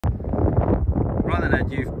Right then,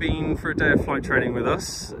 Ed, you've been for a day of flight training with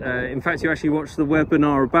us. In fact, you actually watched the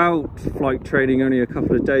webinar about flight training only a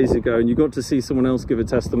couple of days ago, and you got to see someone else give a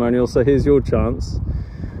testimonial, so here's your chance.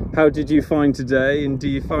 How did you find today, and do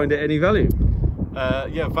you find it any value?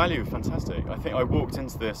 Yeah, value, fantastic. I think I walked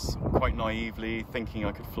into this quite naively, thinking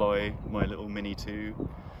I could fly my little Mini 2.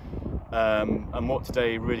 And what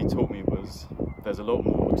today really taught me was there's a lot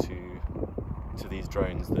more to these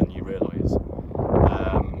drones than you realise.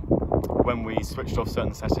 When we switched off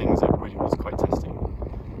certain settings, it really was quite testing.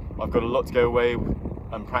 I've got a lot to go away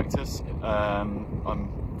and practice.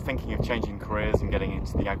 I'm thinking of changing careers and getting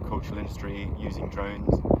into the agricultural industry using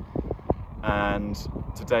drones. And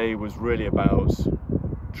today was really about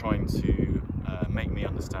trying to make me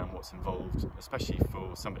understand what's involved, especially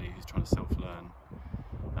for somebody who's trying to self-learn.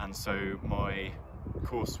 And so my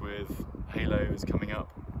course with Halo is coming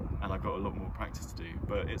up, and I've got a lot more practice to do,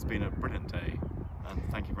 but it's been a brilliant day, and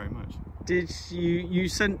thank you very much. Did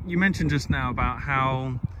you mentioned just now about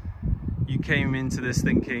how you came into this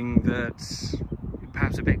thinking that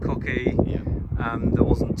perhaps a bit cocky, there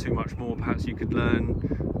wasn't too much more perhaps you could learn,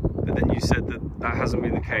 but then you said that hasn't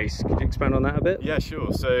been the case. Could you expand on that a bit? Yeah,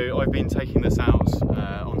 sure. So I've been taking this out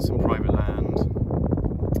on some private land,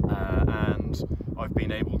 and I've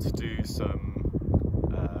been able to do some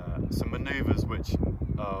manoeuvres which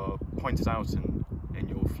are pointed out in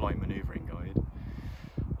your flight manoeuvring guide.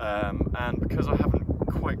 And because I haven't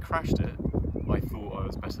quite crashed it, I thought I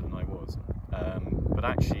was better than I was. But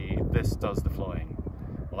actually, this does the flying.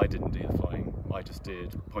 I didn't do the flying. I just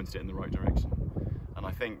pointed it in the right direction. And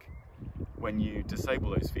I think when you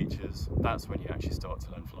disable those features, that's when you actually start to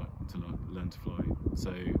learn to fly.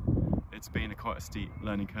 So it's been quite a steep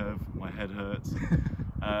learning curve. My head hurts,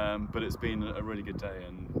 but it's been a really good day,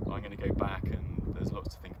 and I'm going to go back, and there's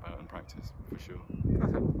lots to think about and practice for sure.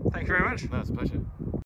 Perfect. Thank you very much. No, it's a pleasure.